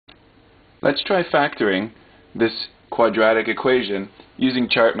Let's try factoring this quadratic equation using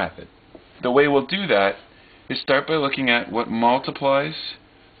chart method. The way we'll do that is start by looking at what multiplies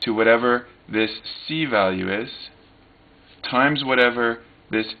to whatever this c value is times whatever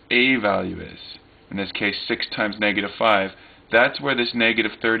this a value is. In this case, 6 times negative 5. That's where this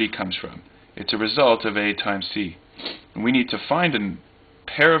negative 30 comes from. It's a result of a times c. And we need to find a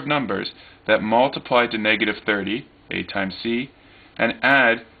pair of numbers that multiply to negative 30, a times c, and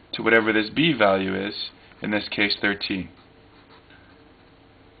add to whatever this b value is, in this case 13.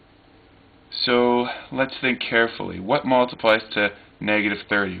 So let's think carefully. What multiplies to negative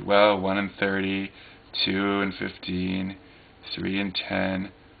 30? Well, 1 and 30, 2 and 15, 3 and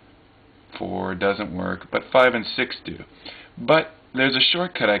 10, 4 doesn't work, but 5 and 6 do. But there's a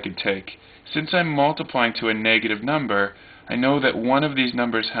shortcut I could take. Since I'm multiplying to a negative number, I know that one of these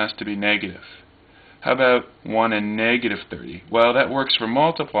numbers has to be negative. How about 1 and negative 30? Well, that works for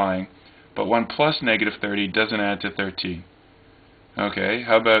multiplying, but 1 plus negative 30 doesn't add to 13. Okay,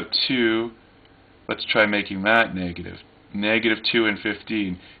 how about 2? Let's try making that negative. Negative 2 and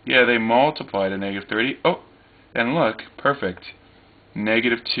 15. Yeah, they multiply to negative 30. Oh, and look, perfect.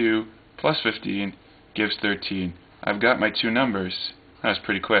 Negative 2 plus 15 gives 13. I've got my two numbers. That was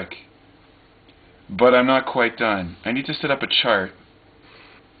pretty quick. But I'm not quite done. I need to set up a chart.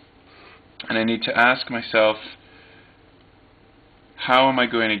 And I need to ask myself, how am I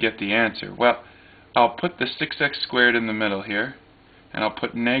going to get the answer? Well, I'll put the 6x squared in the middle here, and I'll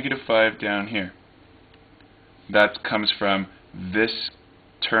put negative 5 down here. That comes from this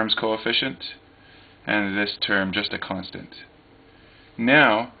term's coefficient, and this term just a constant.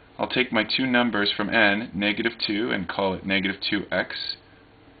 Now, I'll take my two numbers from n, negative 2, and call it negative 2x,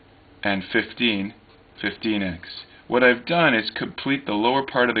 and 15, 15x. What I've done is complete the lower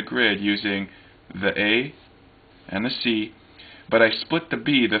part of the grid using the A and the C, but I split the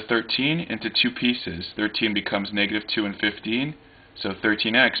B, the 13, into two pieces. 13 becomes negative 2 and 15, so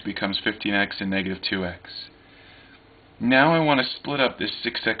 13x becomes 15x and negative 2x. Now I want to split up this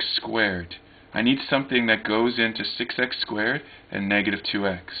 6x squared. I need something that goes into 6x squared and negative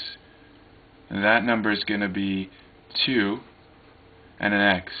 2x. And that number is going to be 2 and an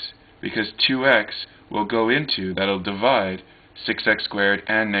x, because 2x will go into, that'll divide 6x squared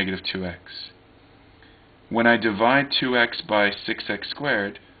and negative 2x. When I divide 2x by 6x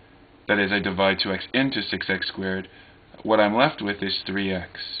squared, that is, I divide 2x into 6x squared, what I'm left with is 3x.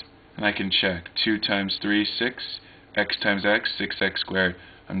 And I can check. 2 times 3, 6. X times x, 6x squared.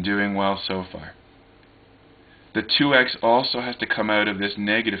 I'm doing well so far. The 2x also has to come out of this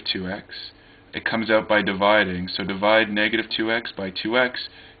negative 2x. It comes out by dividing, so divide negative 2x by 2x,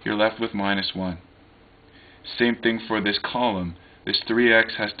 you're left with minus 1. Same thing for this column. This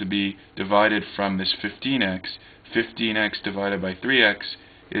 3x has to be divided from this 15x. 15x divided by 3x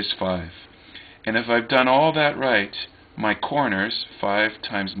is 5. And if I've done all that right, my corners, 5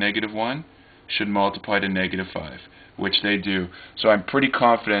 times negative 1, should multiply to negative 5, which they do. So I'm pretty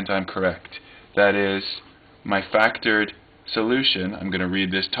confident I'm correct. That is, my factored solution, I'm going to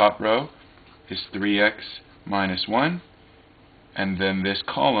read this top row, is 3x minus 1, and then this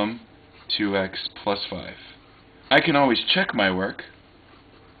column, 2x plus 5. I can always check my work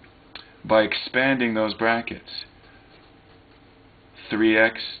by expanding those brackets.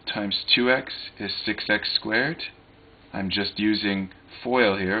 3x times 2x is 6x squared. I'm just using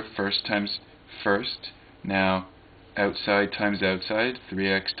FOIL here, first times first. Now, outside times outside,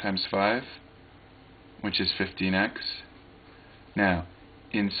 3x times 5, which is 15x. Now,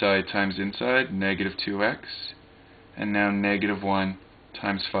 inside times inside, negative 2x. And now negative 1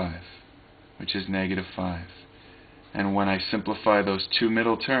 times 5, which is negative 5. And when I simplify those two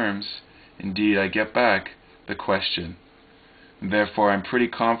middle terms, indeed I get back the question. Therefore, I'm pretty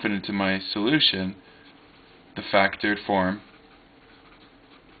confident in my solution. The factored form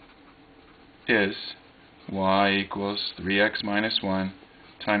is y equals 3x minus 1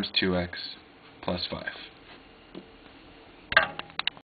 times 2x plus 5.